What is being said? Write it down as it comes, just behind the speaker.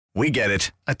We get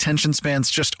it. Attention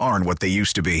spans just aren't what they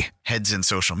used to be. Heads in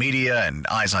social media and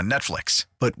eyes on Netflix.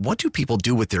 But what do people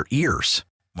do with their ears?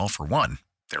 Well, for one,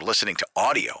 they're listening to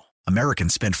audio.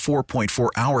 Americans spend 4.4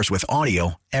 hours with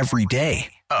audio every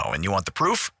day. Oh, and you want the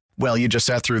proof? Well, you just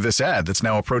sat through this ad that's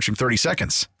now approaching 30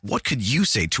 seconds. What could you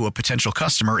say to a potential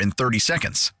customer in 30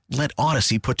 seconds? Let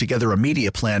Odyssey put together a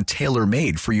media plan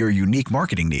tailor-made for your unique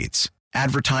marketing needs.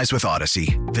 Advertise with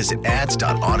Odyssey. Visit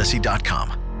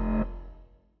ads.odyssey.com.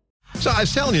 So I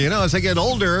was telling you, as I get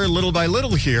older, little by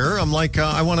little here, I'm like,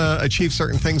 I want to achieve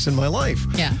certain things in my life.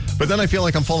 Yeah. But then I feel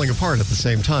like I'm falling apart at the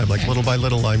same time. Like little by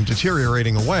little, I'm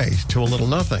deteriorating away to a little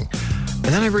nothing. And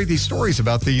then I read these stories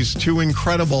about these two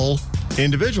incredible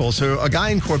individuals. So a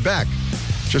guy in Quebec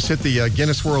just hit the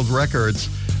Guinness World Records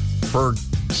for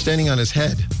standing on his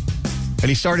head. And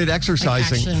he started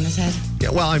exercising. Like actually on his head? Yeah,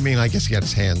 well, I mean, I guess he had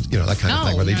his hands, that kind of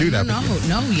thing where they do that.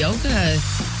 No, yoga.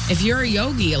 If you're a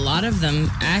yogi, a lot of them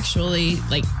actually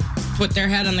put their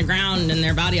head on the ground and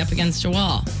their body up against a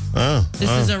wall. This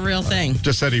is a real thing.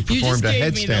 Just said he performed a headstand.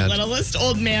 You just gave me the littlest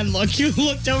old man look. You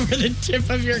looked over the tip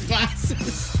of your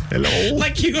glasses. Hello?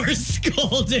 Like you were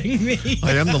scolding me.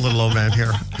 I am the little old man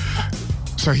here.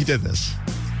 So he did this.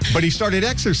 But he started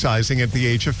exercising at the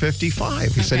age of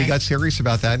 55. He said he got serious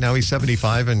about that. Now he's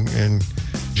 75 and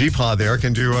G-Paw there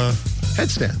can do a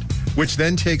headstand. Which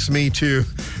then takes me to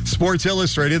Sports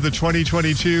Illustrated, the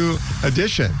 2022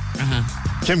 edition.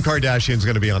 Kim Kardashian's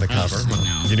going to be on the cover.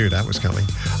 You knew that was coming.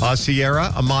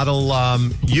 Sierra, a model,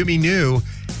 Yumi Nu,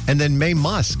 and then Mae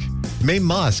Musk. Mae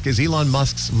Musk is Elon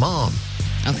Musk's mom.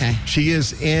 Okay. She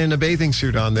is in a bathing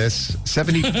suit on this,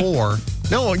 74.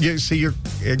 No, you see, you're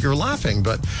laughing,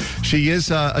 but she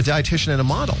is a dietitian and a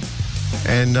model.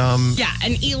 And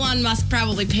and Elon Musk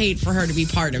probably paid for her to be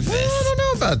part of this. Well, I don't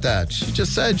know about that. She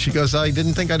just said, I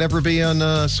didn't think I'd ever be on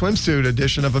a swimsuit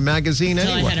edition of a magazine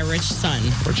anyway. Until I had a rich son.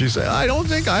 But she said, I don't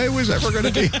think I was ever going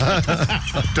to be.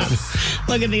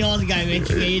 Look at the old guy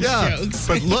making age jokes.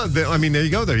 But look, there you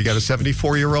go. There you got a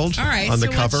 74-year-old on the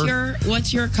cover.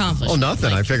 What's your accomplishment? Oh,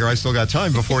 nothing. I figure I still got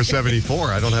time before 74.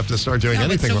 I don't have to start doing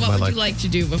anything with my life. What would you like to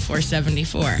do before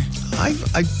 74? I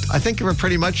think I've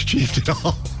pretty much achieved it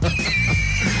all.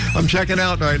 I'm checking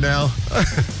out right now.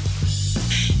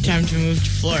 Time to move to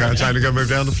Florida. Time to go move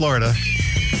down to Florida.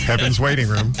 Heaven's waiting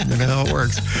room. You know how it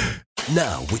works.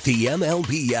 Now, with the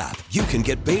MLB app, you can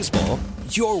get baseball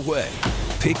your way.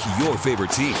 Pick your favorite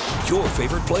team, your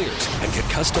favorite players, and get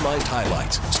customized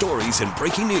highlights, stories, and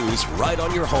breaking news right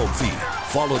on your home feed.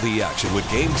 Follow the action with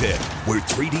Game Day, where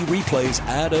 3D replays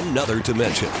add another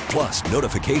dimension. Plus,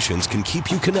 notifications can keep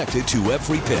you connected to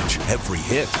every pitch, every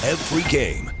hit, every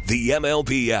game. The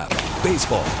MLB app.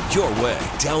 Baseball your way.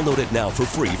 Download it now for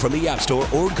free from the App Store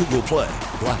or Google Play.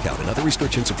 Blackout and other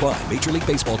restrictions apply. Major League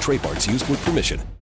Baseball trademarks used with permission.